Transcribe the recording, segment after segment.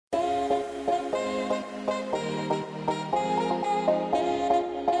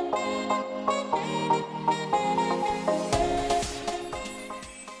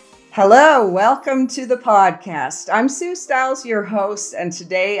Hello, welcome to the podcast. I'm Sue Stiles, your host, and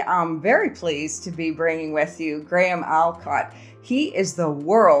today I'm very pleased to be bringing with you Graham Alcott. He is the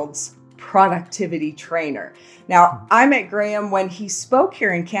world's productivity trainer. Now, I met Graham when he spoke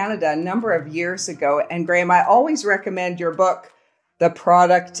here in Canada a number of years ago, and Graham, I always recommend your book, The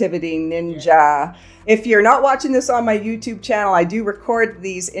Productivity Ninja. If you're not watching this on my YouTube channel, I do record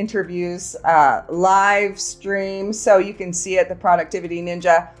these interviews live stream, so you can see it, The Productivity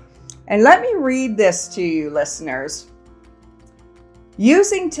Ninja. And let me read this to you, listeners.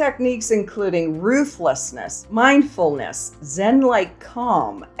 Using techniques including ruthlessness, mindfulness, Zen-like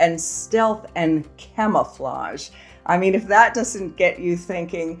calm, and stealth and camouflage. I mean, if that doesn't get you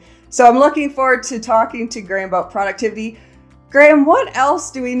thinking. So I'm looking forward to talking to Graham about productivity. Graham, what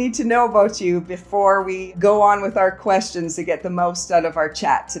else do we need to know about you before we go on with our questions to get the most out of our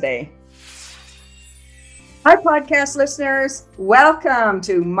chat today? Hi, podcast listeners. Welcome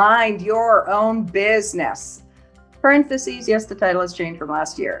to Mind Your Own Business. Parentheses, yes, the title has changed from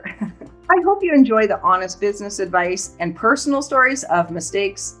last year. I hope you enjoy the honest business advice and personal stories of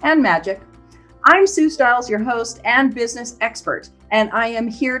mistakes and magic. I'm Sue Stiles, your host and business expert, and I am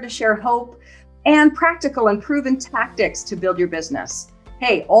here to share hope and practical and proven tactics to build your business.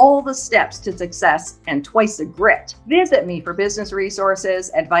 Hey, all the steps to success and twice the grit. Visit me for business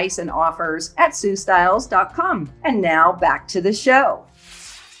resources, advice, and offers at SueStiles.com. And now back to the show.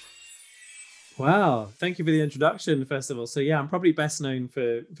 Wow. Thank you for the introduction, first of all. So yeah, I'm probably best known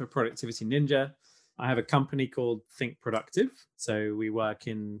for Productivity Ninja. I have a company called Think Productive. So we work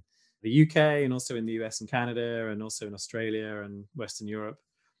in the UK and also in the US and Canada and also in Australia and Western Europe,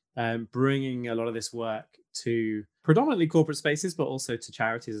 bringing a lot of this work to predominantly corporate spaces, but also to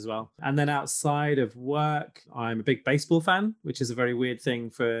charities as well. And then outside of work, I'm a big baseball fan, which is a very weird thing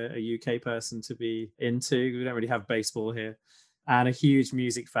for a UK person to be into. We don't really have baseball here. And a huge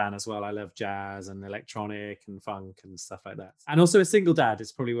music fan as well. I love jazz and electronic and funk and stuff like that. And also a single dad.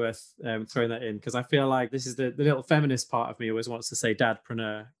 It's probably worth throwing that in because I feel like this is the little feminist part of me always wants to say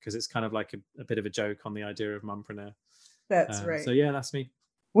dadpreneur because it's kind of like a bit of a joke on the idea of mumpreneur. That's right. So yeah, that's me.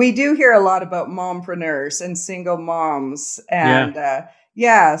 We do hear a lot about mompreneurs and single moms. And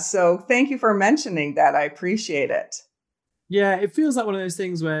so thank you for mentioning that. I appreciate it. Yeah, it feels like one of those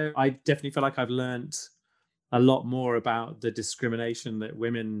things where I definitely feel like I've learned a lot more about the discrimination that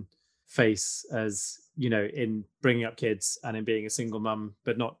women face as, you know, in bringing up kids and in being a single mum,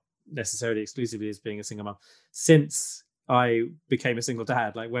 but not necessarily exclusively as being a single mum. Since I became a single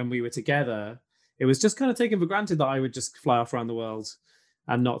dad, like when we were together, it was just kind of taken for granted that I would just fly off around the world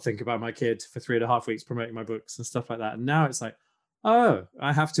and not think about my kid for 3.5 weeks promoting my books and stuff like that. And now it's like, oh,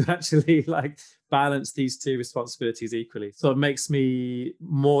 I have to actually like balance these two responsibilities equally. So it makes me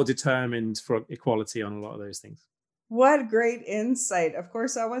more determined for equality on a lot of those things. What great insight. Of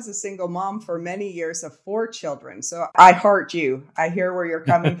course, I was a single mom for many years of 4 children. So I heart you. I hear where you're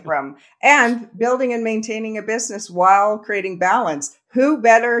coming from. And building and maintaining a business while creating balance. Who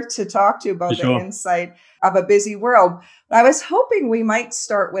better to talk to about the insight of a busy world? I was hoping we might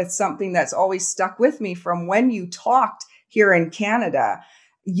start with something that's always stuck with me from when you talked here in Canada.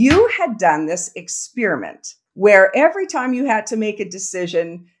 You had done this experiment where every time you had to make a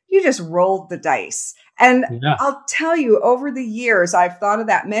decision, you just rolled the dice. And I'll tell you, over the years, I've thought of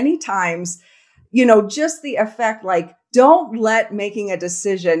that many times, you know, just the effect, like, don't let making a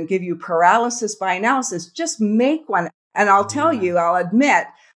decision give you paralysis by analysis. Just make one. And I'll tell you, I'll admit,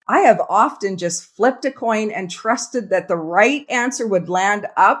 I have often just flipped a coin and trusted that the right answer would land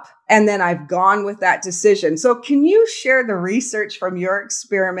up. And then I've gone with that decision. So can you share the research from your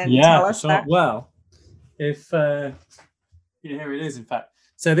experiment and tell us that? Well, if, here it is, in fact.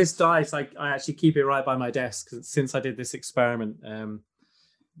 So this dice, I actually keep it right by my desk since I did this experiment,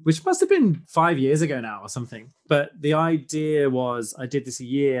 which must have been 5 years ago now or something. But the idea was I did this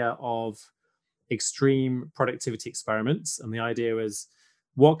year of extreme productivity experiments. And the idea was,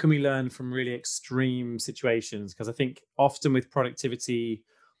 what can we learn from really extreme situations? Because I think often with productivity,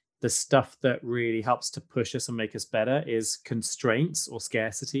 the stuff that really helps to push us and make us better is constraints or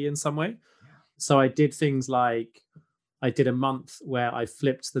scarcity in some way. So I did things like, I did a month where I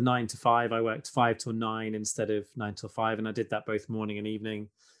flipped the 9 to 5. I worked 5 till 9 instead of 9 till 5. And I did that both morning and evening.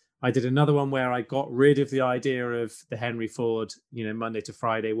 I did another one where I got rid of the idea of the Henry Ford, you know, Monday to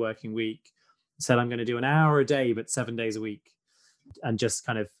Friday working week. Said I'm going to do an hour a day, but 7 days a week. And just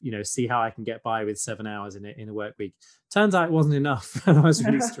kind of, you know, see how I can get by with 7 hours in a work week. Turns out it wasn't enough. And I was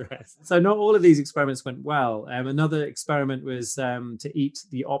really stressed. So not all of these experiments went well. Another experiment was to eat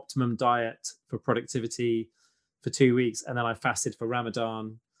the optimum diet for productivity for 2 weeks. And then I fasted for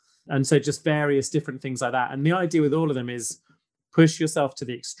Ramadan. And so just various different things like that. And the idea with all of them is push yourself to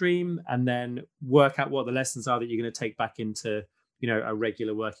the extreme, and then work out what the lessons are that you're going to take back into, a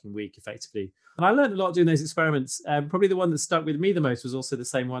regular working week effectively. And I learned a lot doing those experiments. Probably the one that stuck with me the most was also the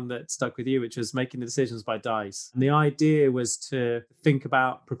same one that stuck with you, which was making the decisions by dice. And the idea was to think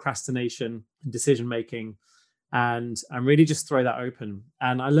about procrastination and decision making and really just throw that open.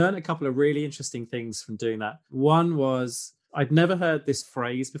 And I learned a couple of really interesting things from doing that. One was, I'd never heard this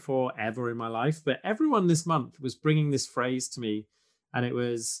phrase before ever in my life, but everyone this month was bringing this phrase to me. And it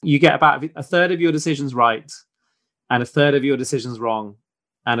was, you get about a third of your decisions right, and a third of your decisions wrong,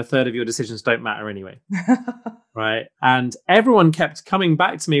 and a third of your decisions don't matter anyway. Right. And everyone kept coming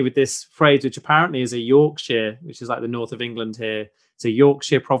back to me with this phrase, which apparently is a Yorkshire, which is like the north of England here. It's a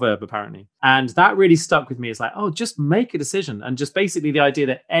Yorkshire proverb, apparently. And that really stuck with me. It's like, oh, just make a decision. And just basically the idea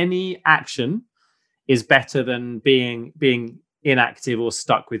that any action is better than being inactive or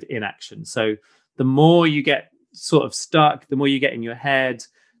stuck with inaction. So the more you get sort of stuck, the more you get in your head,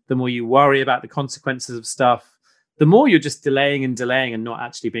 the more you worry about the consequences of stuff, the more you're just delaying and not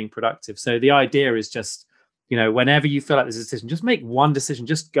actually being productive. So the idea is just, whenever you feel like there's a decision, just make one decision,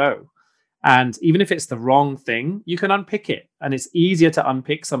 just go. And even if it's the wrong thing, you can unpick it. And it's easier to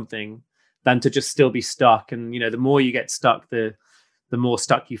unpick something than to just still be stuck. And, the more you get stuck, the more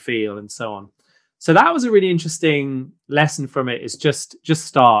stuck you feel, and so on. So that was a really interesting lesson from it, is just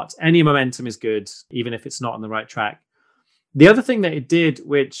start. Any momentum is good, even if it's not on the right track. The other thing that it did,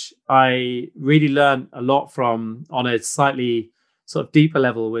 which I really learned a lot from on a slightly sort of deeper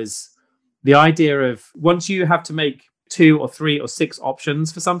level, was the idea of, once you have to make 2 or 3 or 6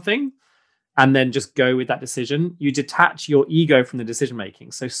 options for something and then just go with that decision, you detach your ego from the decision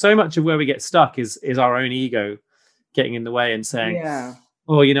making. So much of where we get stuck is our own ego getting in the way and saying, yeah,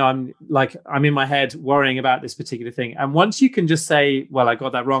 oh, I'm in my head worrying about this particular thing. And once you can just say, well, I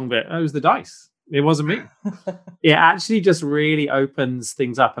got that wrong, but it was the dice. It wasn't me. It actually just really opens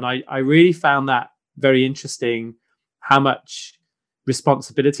things up. And I really found that very interesting, how much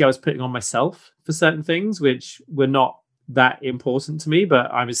responsibility I was putting on myself for certain things, which were not that important to me,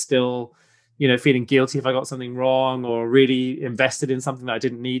 but I was still, feeling guilty if I got something wrong, or really invested in something that I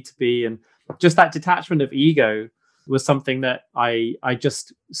didn't need to be. And just that detachment of ego was something that I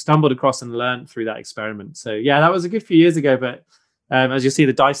just stumbled across and learned through that experiment. So yeah, that was a good few years ago, but as you see,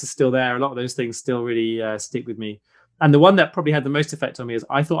 the dice is still there. A lot of those things still really stick with me. And the one that probably had the most effect on me is,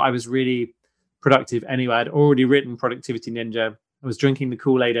 I thought I was really productive anyway. I'd already written Productivity Ninja. I was drinking the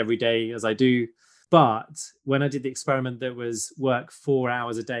Kool-Aid every day, as I do. But when I did the experiment that was work 4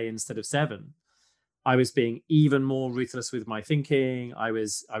 hours a day instead of 7, I was being even more ruthless with my thinking. I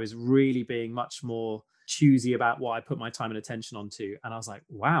was really being much more choosy about what I put my time and attention onto. And I was like,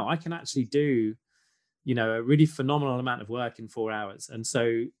 wow, I can actually do a really phenomenal amount of work in 4 hours. And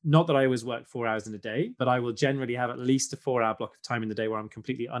so, not that I always work 4 hours in a day, but I will generally have at least a 4-hour block of time in the day where I'm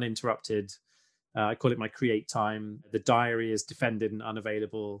completely uninterrupted. I call it my create time. The diary is defended and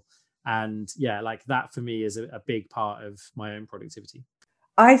unavailable. And yeah, like that for me is a big part of my own productivity.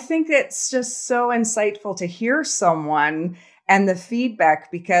 I think it's just so insightful to hear someone and the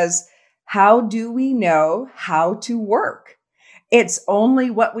feedback, because how do we know how to work? It's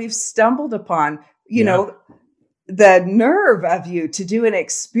only what we've stumbled upon. The nerve of you to do an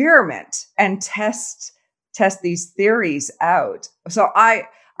experiment and test these theories out. So I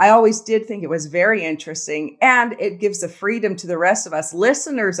always did think it was very interesting, and it gives the freedom to the rest of us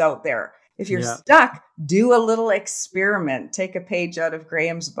listeners out there. If you're stuck, do a little experiment. Take a page out of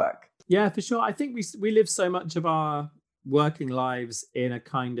Graham's book. Yeah, for sure. I think we live so much of our working lives in a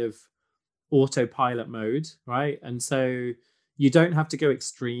kind of autopilot mode, right? And so you don't have to go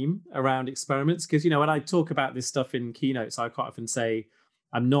extreme around experiments, because, when I talk about this stuff in keynotes, I quite often say,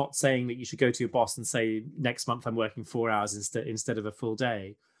 I'm not saying that you should go to your boss and say, next month I'm working 4 hours instead of a full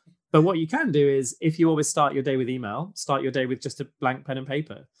day. But what you can do is, if you always start your day with email, start your day with just a blank pen and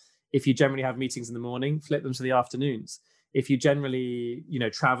paper. If you generally have meetings in the morning, flip them to the afternoons. If you generally,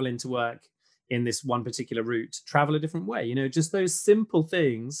 travel into work in this one particular route, travel a different way. Just those simple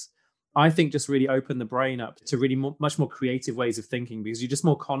things, I think, just really open the brain up to really much more creative ways of thinking, because you're just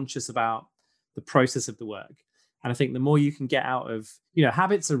more conscious about the process of the work. And I think the more you can get out of,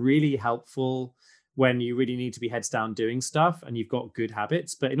 habits are really helpful when you really need to be heads down doing stuff and you've got good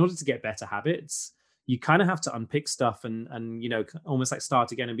habits. But in order to get better habits, you kind of have to unpick stuff and almost like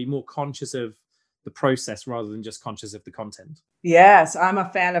start again and be more conscious of the process rather than just conscious of the content. Yes, I'm a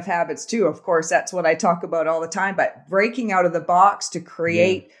fan of habits too. Of course, that's what I talk about all the time, but breaking out of the box to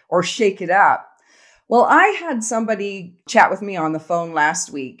create or shake it up. Well, I had somebody chat with me on the phone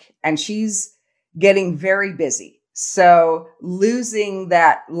last week, and she's getting very busy. So losing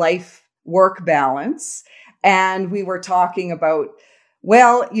that life work balance. And we were talking about,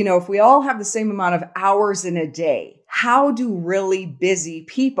 well, if we all have the same amount of hours in a day, how do really busy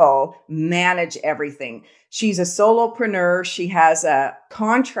people manage everything? She's a solopreneur. She has a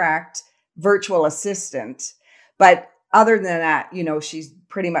contract virtual assistant, but other than that, she's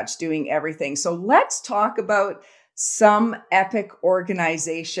pretty much doing everything. So let's talk about some epic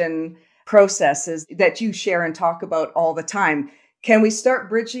organization processes that you share and talk about all the time. Can we start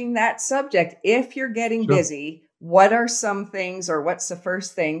bridging that subject? If you're getting Sure. busy, what are some things, or what's the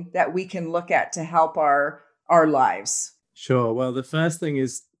first thing that we can look at to help our lives? Sure. Well, the first thing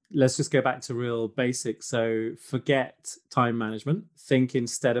is, let's just go back to real basics. So forget time management. Think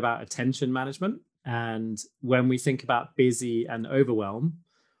instead about attention management. And when we think about busy and overwhelm,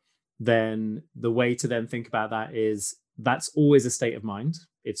 then the way to then think about that is that's always a state of mind.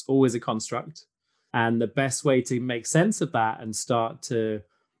 It's always a construct. And the best way to make sense of that and start to,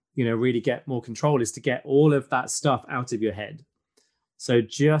 really get more control is to get all of that stuff out of your head. So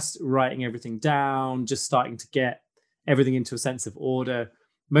just writing everything down, just starting to get everything into a sense of order.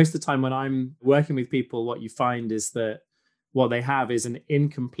 Most of the time when I'm working with people, what you find is that what they have is an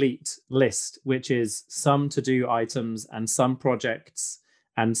incomplete list, which is some to-do items and some projects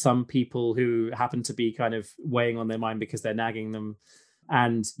and some people who happen to be kind of weighing on their mind because they're nagging them.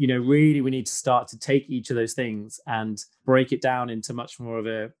 And, really we need to start to take each of those things and break it down into much more of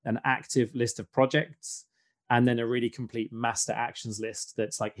an active list of projects, and then a really complete master actions list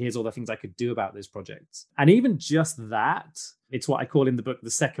that's like, here's all the things I could do about those projects. And even just that, it's what I call in the book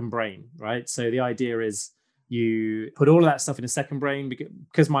the second brain, right? So the idea is you put all of that stuff in a second brain,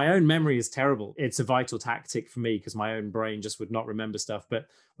 because my own memory is terrible. It's a vital tactic for me because my own brain just would not remember stuff. But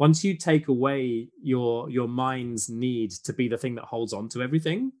once you take away your mind's need to be the thing that holds on to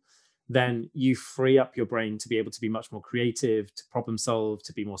everything, then you free up your brain to be able to be much more creative, to problem solve,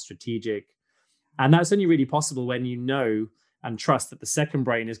 to be more strategic. And that's only really possible when you know and trust that the second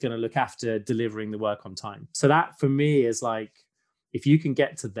brain is going to look after delivering the work on time. So that for me is like, if you can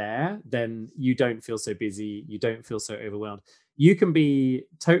get to there, then you don't feel so busy. You don't feel so overwhelmed. You can be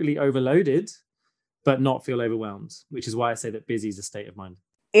totally overloaded, but not feel overwhelmed, which is why I say that busy is a state of mind.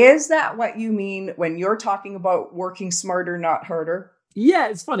 Is that what you mean when you're talking about working smarter, not harder? Yeah,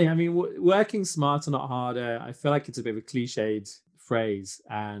 it's funny. I mean, working smarter, not harder. I feel like it's a bit of a cliched phrase.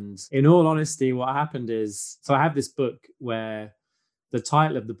 And in all honesty, what happened is, so I have this book where the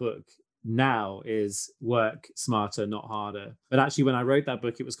title of the book now is Work Smarter, Not Harder. But actually, when I wrote that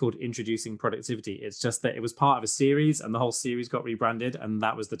book, it was called Introducing Productivity. It's just that it was part of a series and the whole series got rebranded. And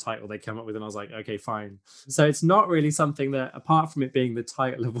that was the title they came up with. And I was like, okay, fine. So it's not really something that, apart from it being the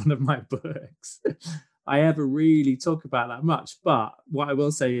title of one of my books, I ever really talk about that much. But what I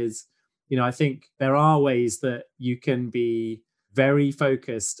will say is, I think there are ways that you can be very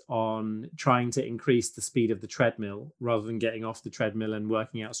focused on trying to increase the speed of the treadmill rather than getting off the treadmill and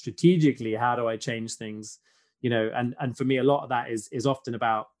working out strategically, how do I change things? And for me, a lot of that is often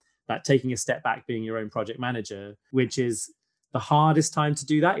about that taking a step back, being your own project manager, which is the hardest time to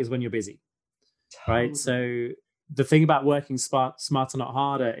do that is when you're busy, right? So the thing about working smarter, not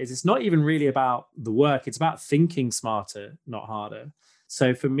harder, is it's not even really about the work. It's about thinking smarter, not harder.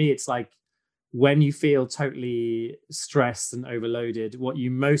 So for me, it's like, when you feel totally stressed and overloaded, what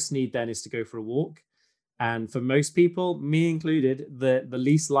you most need then is to go for a walk. And for most people, me included, the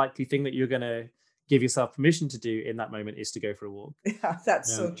least likely thing that you're going to give yourself permission to do in that moment is to go for a walk. Yeah,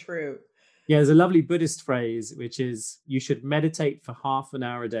 that's so true. Yeah, there's a lovely Buddhist phrase, which is you should meditate for half an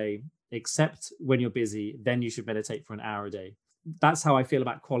hour a day, except when you're busy, then you should meditate for an hour a day. That's how I feel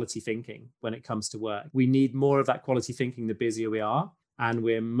about quality thinking when it comes to work. We need more of that quality thinking the busier we are. And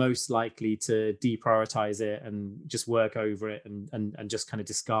we're most likely to deprioritize it and just work over it and just kind of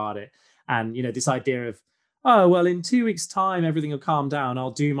discard it. And, this idea of, oh, well, in 2 weeks' time, everything will calm down.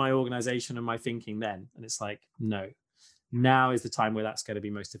 I'll do my organization and my thinking then. And it's like, no, now is the time where that's going to be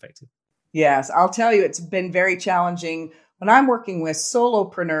most effective. Yes, I'll tell you, it's been very challenging when I'm working with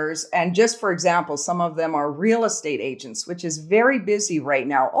solopreneurs. And just for example, some of them are real estate agents, which is very busy right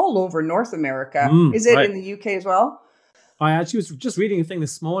now all over North America. Is it in the UK as well? I actually was just reading a thing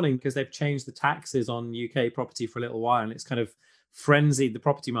this morning because they've changed the taxes on UK property for a little while, and it's kind of frenzied the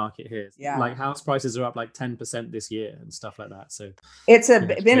property market here. Yeah. Like house prices are up like 10% this year and stuff like that. So it's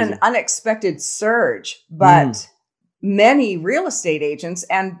been an unexpected surge, but many real estate agents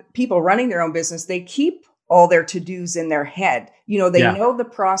and people running their own business, they keep all their to-dos in their head. They know the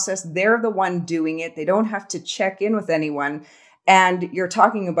process. They're the one doing it. They don't have to check in with anyone. And you're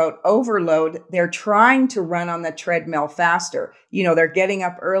talking about overload. They're trying to run on the treadmill faster. They're getting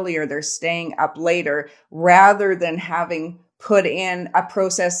up earlier. They're staying up later rather than having put in a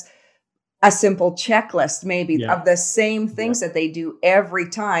process a simple checklist maybe Yeah. of the same things that they do every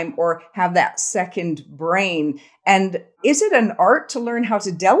time, or have that second brain. And is it an art to learn how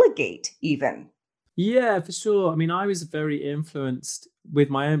to delegate even? Yeah, for sure. I mean, I was very influenced with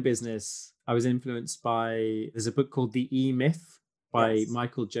my own business. I was influenced by, there's a book called The E-Myth by Yes.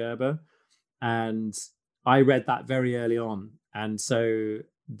 Michael Gerber. And I read that very early on. And so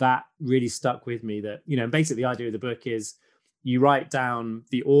that really stuck with me, that, basically the idea of the book is you write down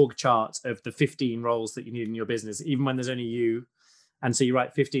the org chart of the 15 roles that you need in your business, even when there's only you. And so you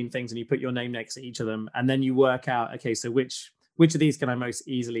write 15 things and you put your name next to each of them. And then you work out, okay, so which of these can I most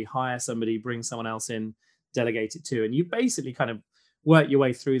easily hire somebody, bring someone else in, delegate it to? And you basically kind of work your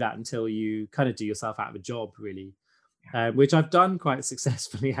way through that until you kind of do yourself out of a job, really. Which I've done quite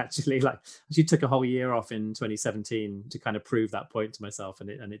successfully, actually. Like, actually took a whole year off in 2017 to kind of prove that point to myself, and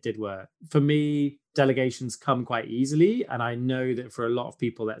it did work. For me, delegations come quite easily, and I know that for a lot of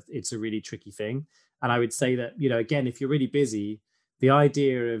people that it's a really tricky thing. And I would say that, again, if you're really busy, the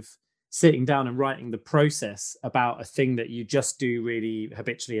idea of sitting down and writing the process about a thing that you just do really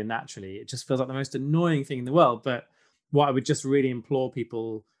habitually and naturally, it just feels like the most annoying thing in the world. But what I would just really implore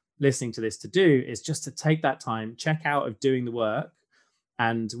people listening to this to do is just to take that time, check out of doing the work.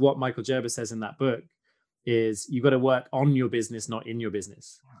 And what Michael Gerber says in that book is you've got to work on your business, not in your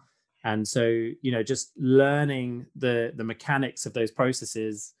business. And so, just learning the mechanics of those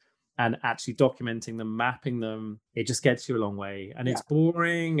processes and actually documenting them, mapping them, it just gets you a long way. And it's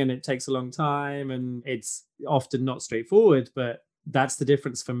boring and it takes a long time and it's often not straightforward, but that's the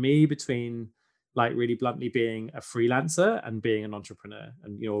difference for me between, like, really bluntly, being a freelancer and being an entrepreneur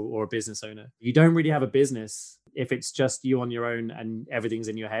and, or a business owner. You don't really have a business if it's just you on your own and everything's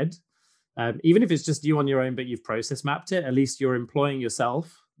in your head. Even if it's just you on your own, but you've process mapped it, at least you're employing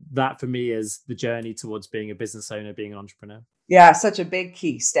yourself. That for me is the journey towards being a business owner, being an entrepreneur. Yeah, such a big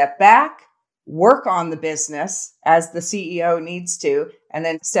key. Step back, work on the business as the CEO needs to, and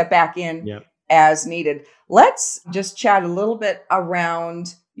then step back in as needed. Let's just chat a little bit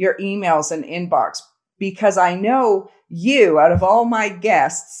around your emails and inbox, because I know you, out of all my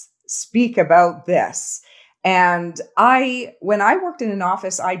guests, speak about this. And when I worked in an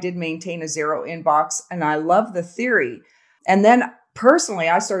office, I did maintain a zero inbox, and I love the theory. And then personally,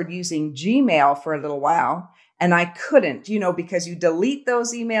 I started using Gmail for a little while. And I couldn't, because you delete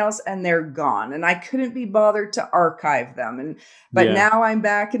those emails and they're gone. And I couldn't be bothered to archive them. But now I'm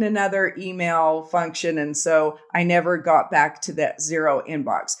back in another email function. And so I never got back to that zero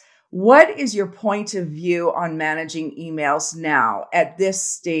inbox. What is your point of view on managing emails now at this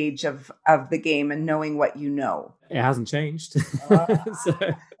stage of the game and knowing what you know? It hasn't changed.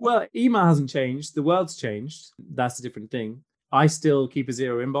 Well, email hasn't changed. The world's changed. That's a different thing. I still keep a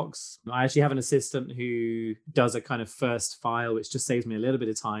zero inbox. I actually have an assistant who does a kind of first file, which just saves me a little bit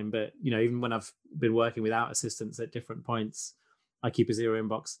of time. But, even when I've been working without assistants at different points, I keep a zero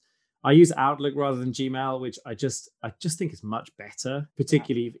inbox. I use Outlook rather than Gmail, which I just think is much better,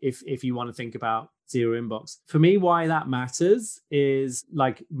 particularly if you want to think about zero inbox. For me, why that matters is,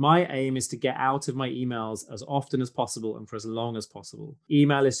 like, my aim is to get out of my emails as often as possible and for as long as possible.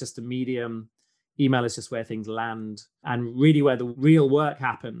 Email is just a medium. Email is just where things land. And really where the real work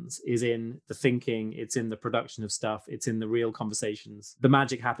happens is in the thinking, it's in the production of stuff, it's in the real conversations. The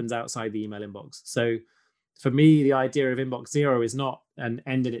magic happens outside the email inbox. So for me, the idea of inbox zero is not an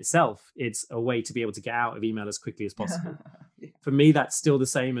end in itself. It's a way to be able to get out of email as quickly as possible. For me, that's still the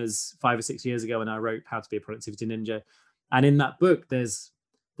same as 5 or 6 years ago when I wrote How to Be a Productivity Ninja. And in that book, there's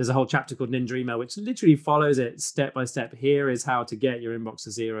a whole chapter called Ninja Email, which literally follows it step by step. Here is how to get your inbox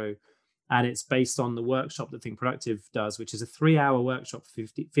to zero. And it's based on the workshop that Think Productive does, which is a 3-hour workshop for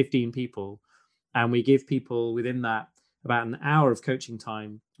 15 people. And we give people within that about an hour of coaching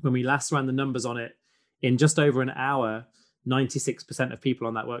time. When we last ran the numbers on it, in just over an hour, 96% of people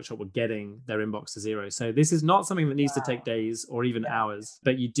on that workshop were getting their inbox to zero. So this is not something that needs to take days or even hours,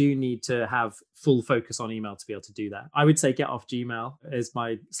 but you do need to have full focus on email to be able to do that. I would say get off Gmail is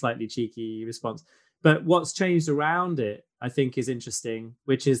my slightly cheeky response. But what's changed around it, I think, is interesting,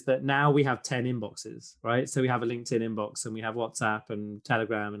 which is that now we have 10 inboxes, right? So we have a LinkedIn inbox and we have WhatsApp and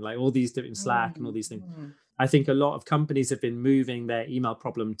Telegram and like all these different Slack and all these things. I think a lot of companies have been moving their email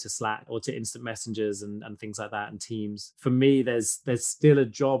problem to Slack or to instant messengers and things like that and Teams. For me, there's still a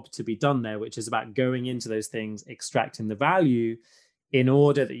job to be done there, which is about going into those things, extracting the value in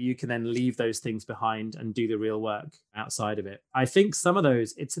order that you can then leave those things behind and do the real work outside of it. I think some of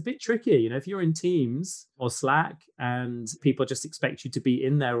those, it's a bit tricky. If you're in Teams or Slack and people just expect you to be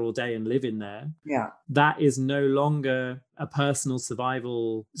in there all day and live in there, that is no longer a personal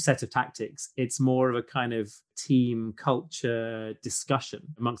survival set of tactics. It's more of a kind of team culture discussion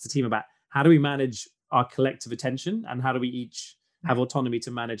amongst the team about how do we manage our collective attention, and how do we each have autonomy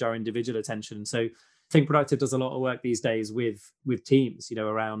to manage our individual attention? So Think Productive does a lot of work these days with teams,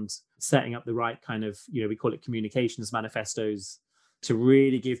 around setting up the right kind of, we call it communications manifestos, to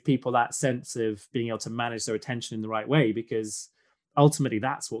really give people that sense of being able to manage their attention in the right way, because ultimately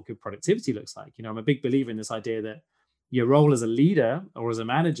that's what good productivity looks like. I'm a big believer in this idea that your role as a leader or as a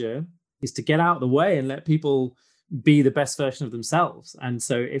manager is to get out of the way and let people be the best version of themselves. And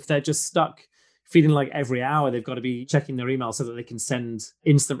so if they're just stuck feeling like every hour they've got to be checking their email so that they can send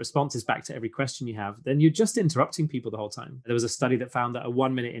instant responses back to every question you have, then you're just interrupting people the whole time. There was a study that found that a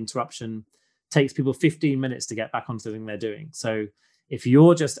 1-minute interruption takes people 15 minutes to get back onto the thing they're doing. So if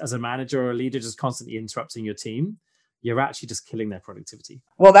you're just, as a manager or a leader, just constantly interrupting your team, you're actually just killing their productivity.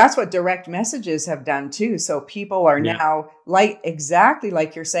 Well, that's what direct messages have done too. So people are now exactly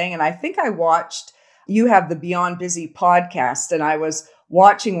like you're saying. And I think you have the Beyond Busy podcast, and I was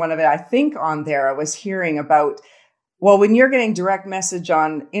watching one of it. I think on there, I was hearing about, well, when you're getting direct message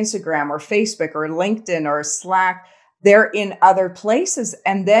on Instagram or Facebook or LinkedIn or Slack, they're in other places.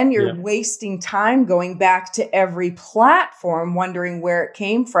 And then you're wasting time going back to every platform, wondering where it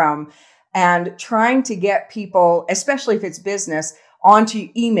came from, and trying to get people, especially if it's business, onto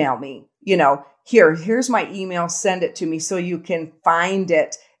email me, here's my email, send it to me so you can find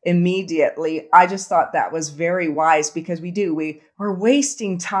it immediately. I just thought that was very wise, because we're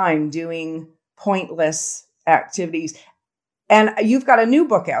wasting time doing pointless activities. And you've got a new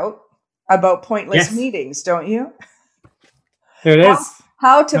book out about pointless meetings, don't you? Here it is.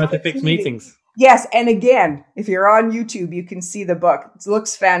 How to fix meetings. Yes. And again, if you're on YouTube, you can see the book. It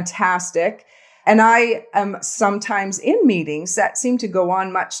looks fantastic. And I am sometimes in meetings that seem to go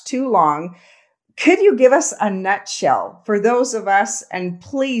on much too long. Could you give us a nutshell for those of us? And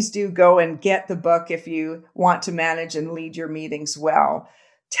please do go and get the book if you want to manage and lead your meetings well.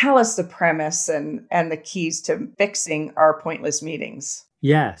 Tell us the premise and the keys to fixing our pointless meetings.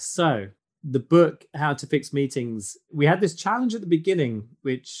 Yeah. So the book, How to Fix Meetings, we had this challenge at the beginning,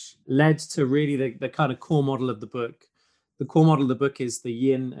 which led to really the kind of core model of the book. The core model of the book is the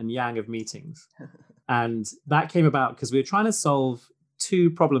yin and yang of meetings. And that came about because we were trying to solve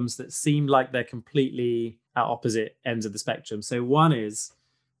two problems that seemed like they're completely at opposite ends of the spectrum. So one is,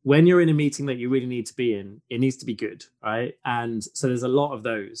 when you're in a meeting that you really need to be in, it needs to be good, right? And so there's a lot of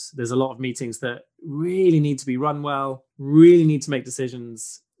those. There's a lot of meetings that really need to be run well, really need to make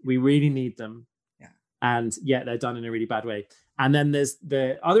decisions. We really need them. Yeah. And yet they're done in a really bad way. And then there's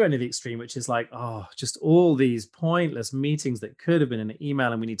the other end of the extreme, which is like, just all these pointless meetings that could have been in an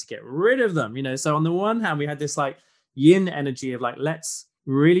email and we need to get rid of them. So on the one hand, we had this like yin energy of like, let's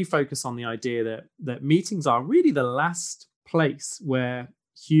really focus on the idea that meetings are really the last place where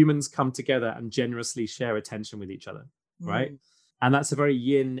humans come together and generously share attention with each other, right? And that's a very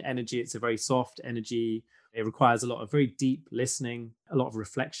yin energy. It's a very soft energy. It requires a lot of very deep listening, a lot of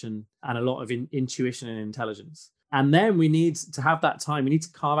reflection, and a lot of intuition and intelligence. And then we need to have that time. We need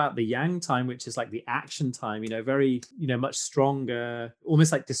to carve out the yang time, which is like the action time, very, much stronger,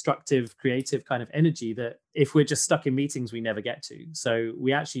 almost like destructive, creative kind of energy that if we're just stuck in meetings, we never get to. So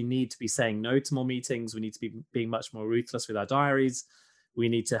we actually need to be saying no to more meetings. We need to be being much more ruthless with our diaries. We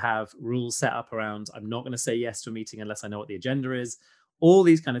need to have rules set up around, I'm not going to say yes to a meeting unless I know what the agenda is, all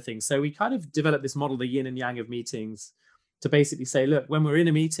these kind of things. So we kind of developed this model, the yin and yang of meetings, to basically say, look, when we're in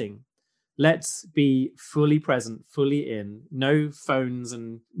a meeting, let's be fully present, fully in, no phones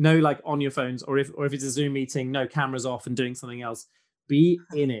and no like on your phones, or if it's a Zoom meeting, no cameras off and doing something else. Be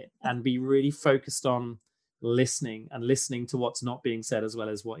in it and be really focused on listening to what's not being said as well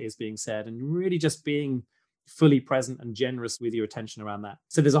as what is being said, and really just being fully present and generous with your attention around that.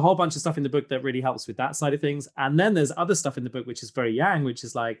 So there's a whole bunch of stuff in the book that really helps with that side of things. And then there's other stuff in the book which is very yang, which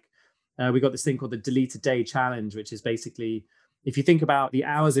is like, we got this thing called the Delete a Day Challenge, which is basically, if you think about the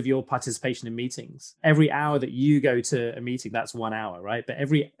hours of your participation in meetings, every hour that you go to a meeting, that's 1 hour, right? But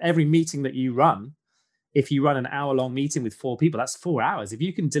every meeting that you run, if you run an hour-long meeting with 4 people, that's 4 hours. If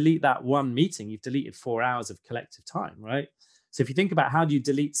you can delete that one meeting, you've deleted 4 hours of collective time, right? So if you think about how do you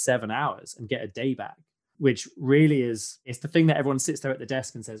delete 7 hours and get a day back, which really it's the thing that everyone sits there at the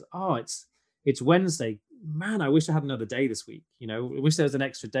desk and says, it's Wednesday. Man, I wish I had another day this week. I wish there was an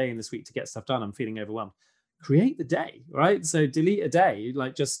extra day in this week to get stuff done. I'm feeling overwhelmed. Create the day, right? So delete a day,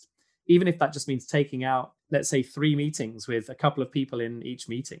 like just, even if that just means taking out, let's say 3 meetings with a couple of people in each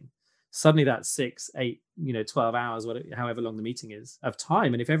meeting, suddenly that's 6, 8, 12 hours, however long the meeting is, of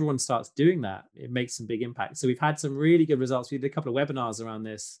time. And if everyone starts doing that, it makes some big impact. So we've had some really good results. We did a couple of webinars around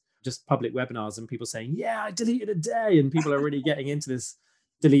this, just public webinars, and people saying, yeah, I deleted a day. And people are really getting into this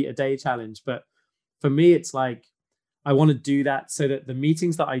delete a day challenge. But for me, it's like, I want to do that so that the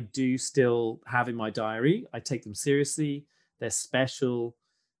meetings that I do still have in my diary, I take them seriously. They're special.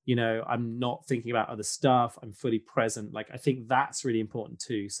 I'm not thinking about other stuff. I'm fully present. Like, I think that's really important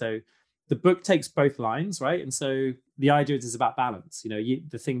too. So the book takes both lines, right? And so the idea is about balance.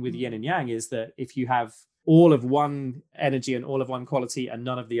 The thing with yin and yang is that if you have all of one energy and all of one quality and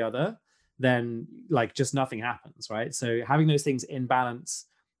none of the other, then like just nothing happens, right? So having those things in balance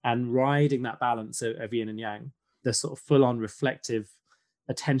and riding that balance of yin and yang, the sort of full-on reflective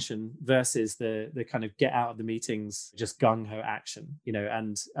attention versus the kind of get out of the meetings just gung-ho action,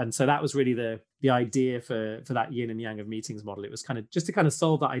 and so that was really the idea for that yin and yang of meetings model. It was kind of just to kind of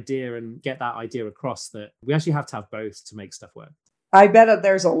solve that idea and get that idea across that we actually have to have both to make stuff work. I bet that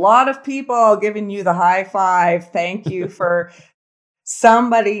there's a lot of people giving you the high five. Thank you for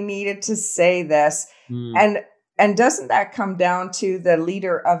somebody needed to say this. And doesn't that come down to the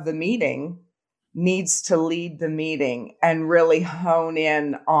leader of the meeting needs to lead the meeting and really hone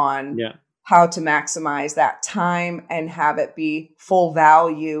in on how to maximize that time and have it be full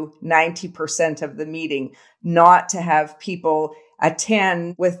value 90% of the meeting, not to have people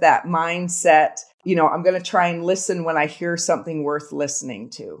attend with that mindset, I'm going to try and listen when I hear something worth listening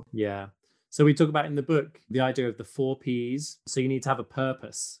to. Yeah. So we talk about in the book the idea of the 4 Ps. So you need to have a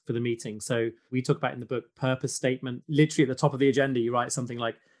purpose for the meeting. So we talk about in the book purpose statement. Literally at the top of the agenda, you write something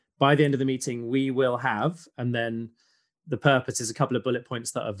like, by the end of the meeting, we will have, and then the purpose is a couple of bullet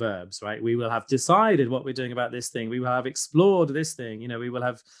points that are verbs, right? We will have decided what we're doing about this thing. We will have explored this thing. We will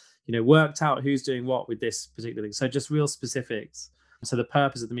have, worked out who's doing what with this particular thing. So just real specifics. So the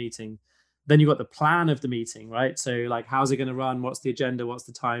purpose of the meeting. Then you've got the plan of the meeting, right? So like, how's it going to run? What's the agenda? What's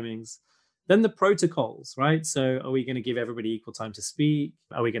the timings? Then the protocols, right? So are we going to give everybody equal time to speak?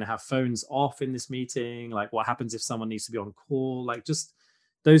 Are we going to have phones off in this meeting? Like, what happens if someone needs to be on call? Like, just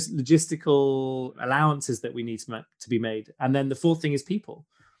those logistical allowances that we need to be made. And then the 4th thing is people.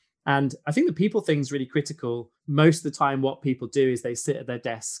 And I think the people thing is really critical. Most of the time, what people do is they sit at their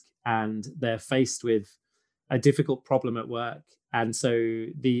desk and they're faced with a difficult problem at work. And so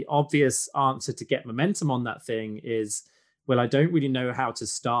the obvious answer to get momentum on that thing is, well, I don't really know how to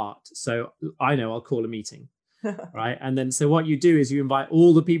start. So I know I'll call a meeting, right? And then so what you do is you invite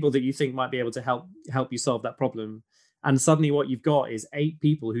all the people that you think might be able to help you solve that problem. And suddenly what you've got is 8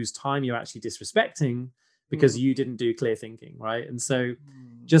 people whose time you're actually disrespecting because you didn't do clear thinking, right? And so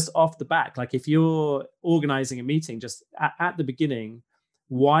just off the back, like if you're organizing a meeting, just at the beginning,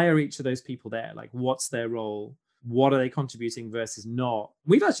 why are each of those people there? Like, what's their role? What are they contributing versus not?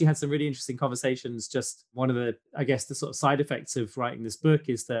 We've actually had some really interesting conversations. Just one of the, I guess, the sort of side effects of writing this book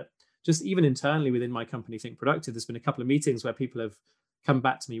is that just even internally within my company, Think Productive, there's been a couple of meetings where people have come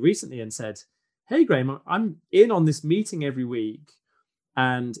back to me recently and said, hey, Graham, I'm in on this meeting every week.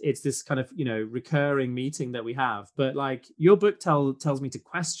 And it's this kind of, recurring meeting that we have. But like your book tells me to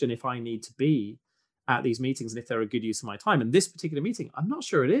question if I need to be at these meetings and if they're a good use of my time. And this particular meeting, I'm not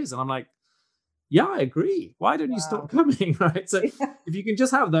sure it is. And I'm like, yeah, I agree. Why don't you stop coming? Right. So if you can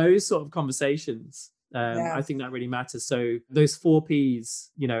just have those sort of conversations, I think that really matters. So those 4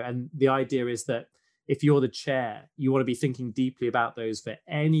 Ps, and the idea is that if you're the chair, you want to be thinking deeply about those for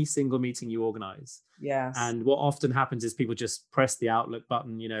any single meeting you organize. Yes. And what often happens is people just press the Outlook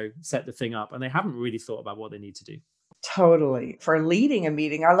button, set the thing up, and they haven't really thought about what they need to do. Totally. For leading a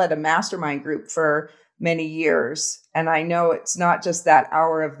meeting, I led a mastermind group for many years. And I know it's not just that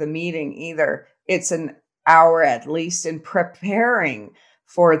hour of the meeting either. It's an hour at least in preparing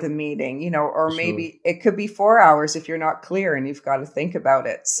for the meeting, or maybe it could be 4 hours if you're not clear and you've got to think about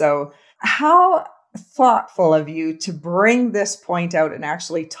it. So how thoughtful of you to bring this point out and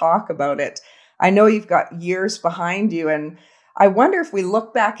actually talk about it. I know you've got years behind you, and I wonder if we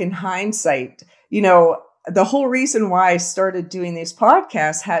look back in hindsight, the whole reason why I started doing these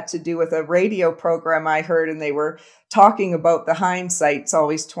podcasts had to do with a radio program I heard, and they were talking about the hindsight's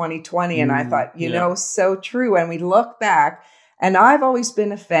always 2020. And I thought, so true. And we look back, and I've always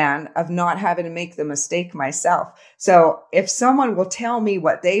been a fan of not having to make the mistake myself. So if someone will tell me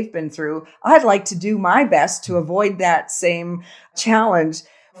what they've been through, I'd like to do my best to avoid that same challenge.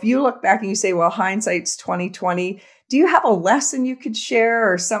 If you look back and you say, well, hindsight's 2020, do you have a lesson you could share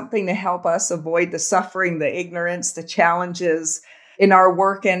or something to help us avoid the suffering, the ignorance, the challenges in our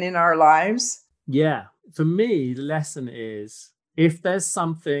work and in our lives? Yeah. For me, the lesson is if there's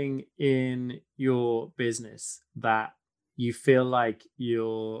something in your business that you feel like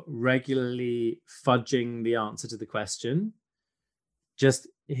you're regularly fudging the answer to the question, just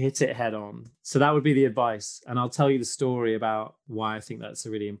hit it head on. So that would be the advice. And I'll tell you the story about why I think that's a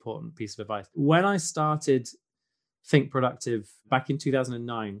really important piece of advice. When I started Think Productive back in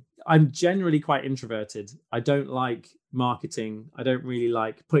 2009. I'm generally quite introverted. I don't like marketing. I don't really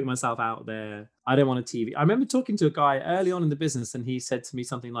like putting myself out there. I don't want a TV. I remember talking to a guy early on in the business, and he said to me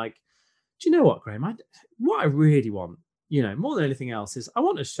something like, do you know what, Graham? What I really want, more than anything else, is I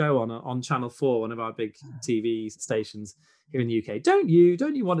want a show on Channel 4, one of our big TV stations here in the UK. Don't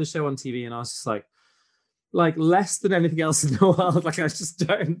you want a show on TV? And I was just like less than anything else in the world. Like, I just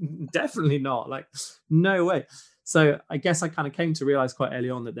don't, definitely not. Like, no way. So I guess I kind of came to realize quite early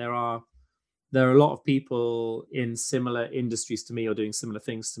on that there are a lot of people in similar industries to me or doing similar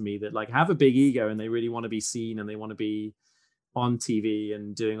things to me that like have a big ego and they really want to be seen and they want to be on TV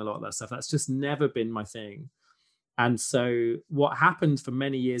and doing a lot of that stuff. That's just never been my thing. And so what happened for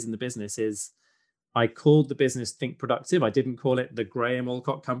many years in the business is I called the business Think Productive. I didn't call it the Graham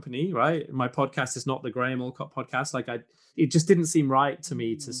Allcott Company, right? My podcast is not the Graham Allcott podcast. It just didn't seem right to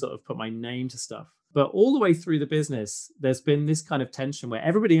me to sort of put my name to stuff. But all the way through the business, there's been this kind of tension where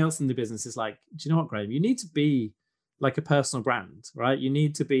everybody else in the business is like, do you know what, Graham? You need to be like a personal brand, right? You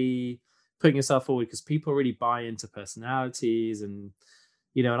need to be putting yourself forward because people really buy into personalities and,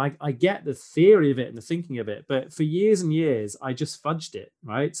 and I get the theory of it and the thinking of it. But for years and years, I just fudged it,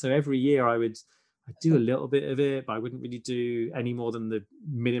 right? So every year I'd do a little bit of it, but I wouldn't really do any more than the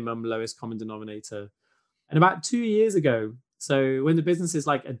minimum lowest common denominator. And about 2 years ago, so when the business is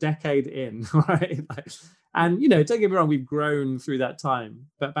like a decade in, right? And, don't get me wrong, we've grown through that time.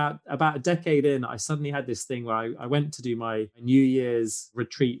 But about a decade in, I suddenly had this thing where I went to do my New Year's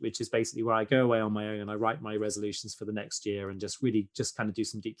retreat, which is basically where I go away on my own and I write my resolutions for the next year and just kind of do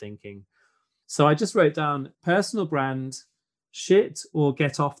some deep thinking. So I just wrote down personal brand, shit or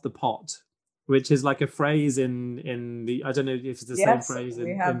get off the pot, which is like a phrase in the, I don't know if it's the same phrase.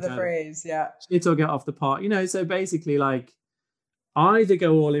 We have the phrase, yeah. Shit or get off the pot, so basically like, either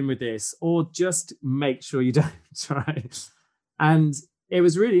go all in with this or just make sure you don't, right? And it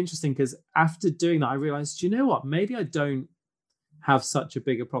was really interesting because after doing that, I realized, you know what, maybe I don't have such a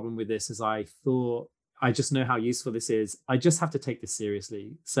bigger problem with this as I thought. I just know how useful this is. I just have to take this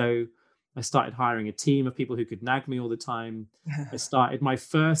seriously. So I started hiring a team of people who could nag me all the time. I started my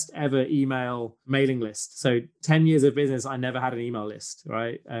first ever email mailing list. So 10 years of business, I never had an email list,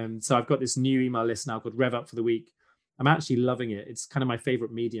 right? So I've got this new email list now called Rev Up for the Week. I'm actually loving it. It's kind of my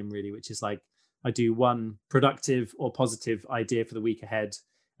favorite medium, really, which is like I do one productive or positive idea for the week ahead,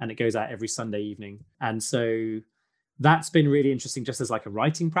 and it goes out every Sunday evening. And so that's been really interesting just as like a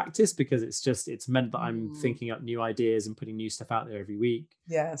writing practice, because it's meant that I'm thinking up new ideas and putting new stuff out there every week.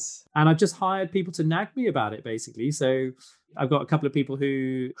 Yes. And I've just hired people to nag me about it, basically. So I've got a couple of people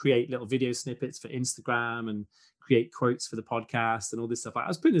who create little video snippets for Instagram and create quotes for the podcast and all this stuff. I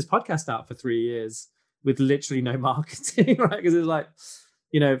was putting this podcast out for 3 years with literally no marketing, right? Because it's like,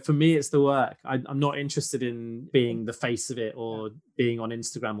 for me, it's the work. I'm not interested in being the face of it or being on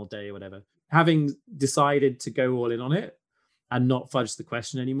Instagram all day or whatever. Having decided to go all in on it and not fudge the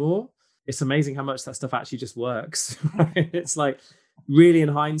question anymore, it's amazing how much that stuff actually just works. Right? It's like, really in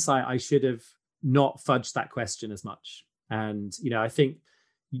hindsight, I should have not fudged that question as much. And, I think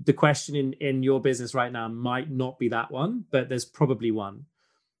the question in your business right now might not be that one, but there's probably one.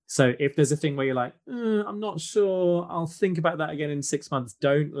 So if there's a thing where you're like, I'm not sure, I'll think about that again in 6 months,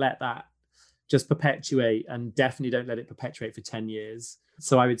 don't let that just perpetuate, and definitely don't let it perpetuate for 10 years.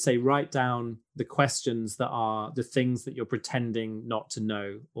 So I would say write down the questions that are the things that you're pretending not to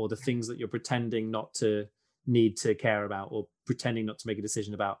know, or the things that you're pretending not to need to care about, or pretending not to make a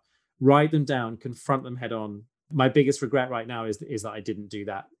decision about. Write them down, confront them head on. My biggest regret right now is that I didn't do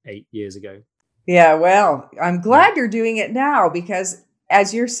that 8 years ago. Yeah, well, I'm glad you're doing it now, because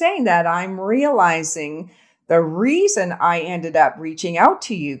as you're saying that, I'm realizing the reason I ended up reaching out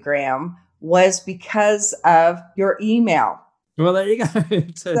to you, Graham, was because of your email. Well, there you go.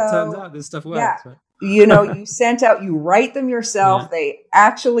 Turns out this stuff works. Yeah. You write them yourself. Yeah. They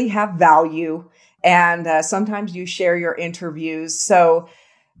actually have value. And sometimes you share your interviews. So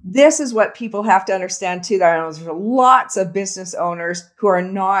this is what people have to understand too. That I know there's lots of business owners who are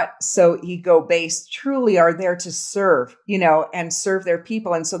not so ego-based, truly are there to serve, and serve their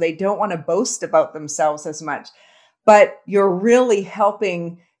people. And so they don't want to boast about themselves as much. But you're really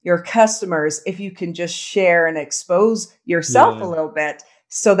helping your customers if you can just share and expose yourself a little bit,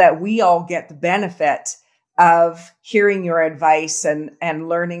 so that we all get the benefit of hearing your advice and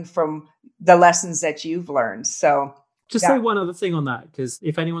learning from the lessons that you've learned. So just say one other thing on that, because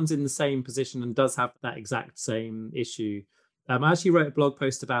if anyone's in the same position and does have that exact same issue, I actually wrote a blog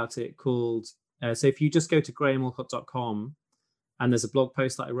post about it called, so if you just go to grahamallcott.com, and there's a blog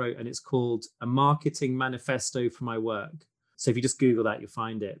post that I wrote, and it's called A Marketing Manifesto for My Work. So if you just Google that, you'll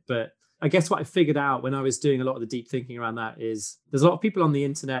find it. But I guess what I figured out when I was doing a lot of the deep thinking around that is there's a lot of people on the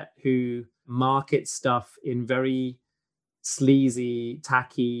internet who market stuff in very sleazy,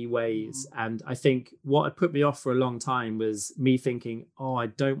 tacky ways. And I think what had put me off for a long time was me thinking, oh, I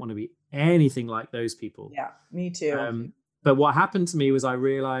don't want to be anything like those people. Yeah, me too. But what happened to me was I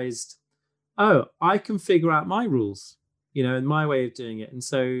realized, oh, I can figure out my rules, and my way of doing it. And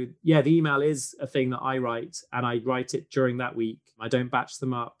so, yeah, the email is a thing that I write, and I write it during that week. I don't batch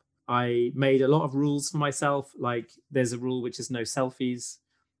them up. I made a lot of rules for myself. Like there's a rule which is no selfies.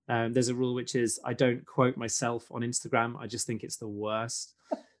 There's a rule which is I don't quote myself on Instagram. I just think it's the worst.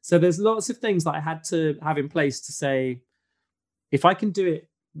 So there's lots of things that I had to have in place to say, if I can do it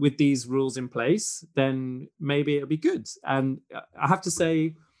with these rules in place, then maybe it'll be good. And I have to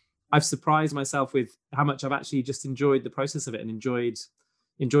say, I've surprised myself with how much I've actually just enjoyed the process of it and enjoyed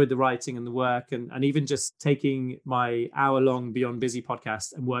the writing and the work, and even just taking my hour-long Beyond Busy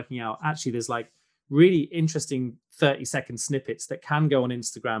podcast and working out, actually, there's like really interesting 30-second snippets that can go on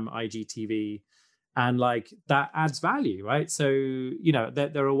Instagram, IGTV, and like that adds value, right? So,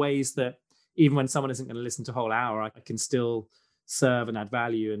 there are ways that even when someone isn't going to listen to a whole hour, I can still serve and add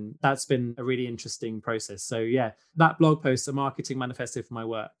value. And that's been a really interesting process. So yeah, that blog post, a marketing manifesto for my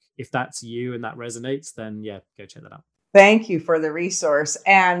work. If that's you and that resonates, then yeah, go check that out. Thank you for the resource.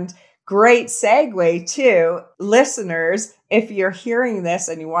 And great segue too, listeners. If you're hearing this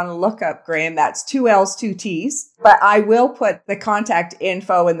and you want to look up Graham, that's 2 L's, 2 T's. But I will put the contact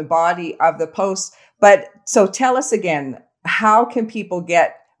info in the body of the post. But so tell us again, how can people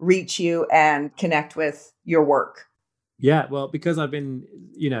reach you and connect with your work? Yeah, well, because I've been,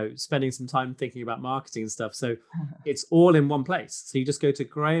 spending some time thinking about marketing and stuff. So it's all in one place. So you just go to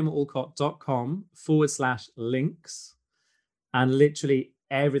grahamalcott.com/links and literally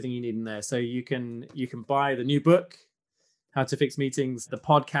everything you need in there. So you can buy the new book, How to Fix Meetings. The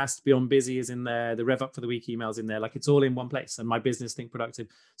podcast Beyond Busy is in there. The Rev Up for the Week emails in there. Like it's all in one place. And my business, Think Productive.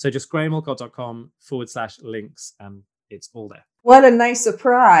 So just grahamalcott.com/links and it's all there. What a nice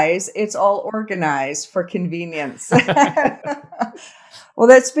surprise. It's all organized for convenience. Well,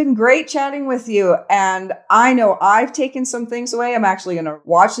 that's been great chatting with you. And I know I've taken some things away. I'm actually going to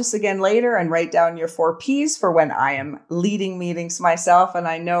watch this again later and write down your 4 Ps for when I am leading meetings myself. And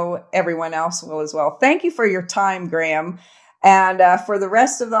I know everyone else will as well. Thank you for your time, Graham. And for the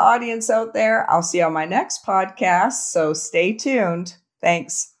rest of the audience out there, I'll see you on my next podcast. So stay tuned.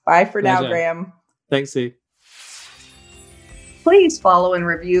 Thanks. Bye for now, Graham. Thanks, Sue. Please follow and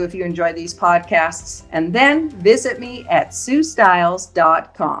review if you enjoy these podcasts, and then visit me at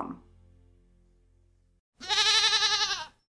SueStyles.com.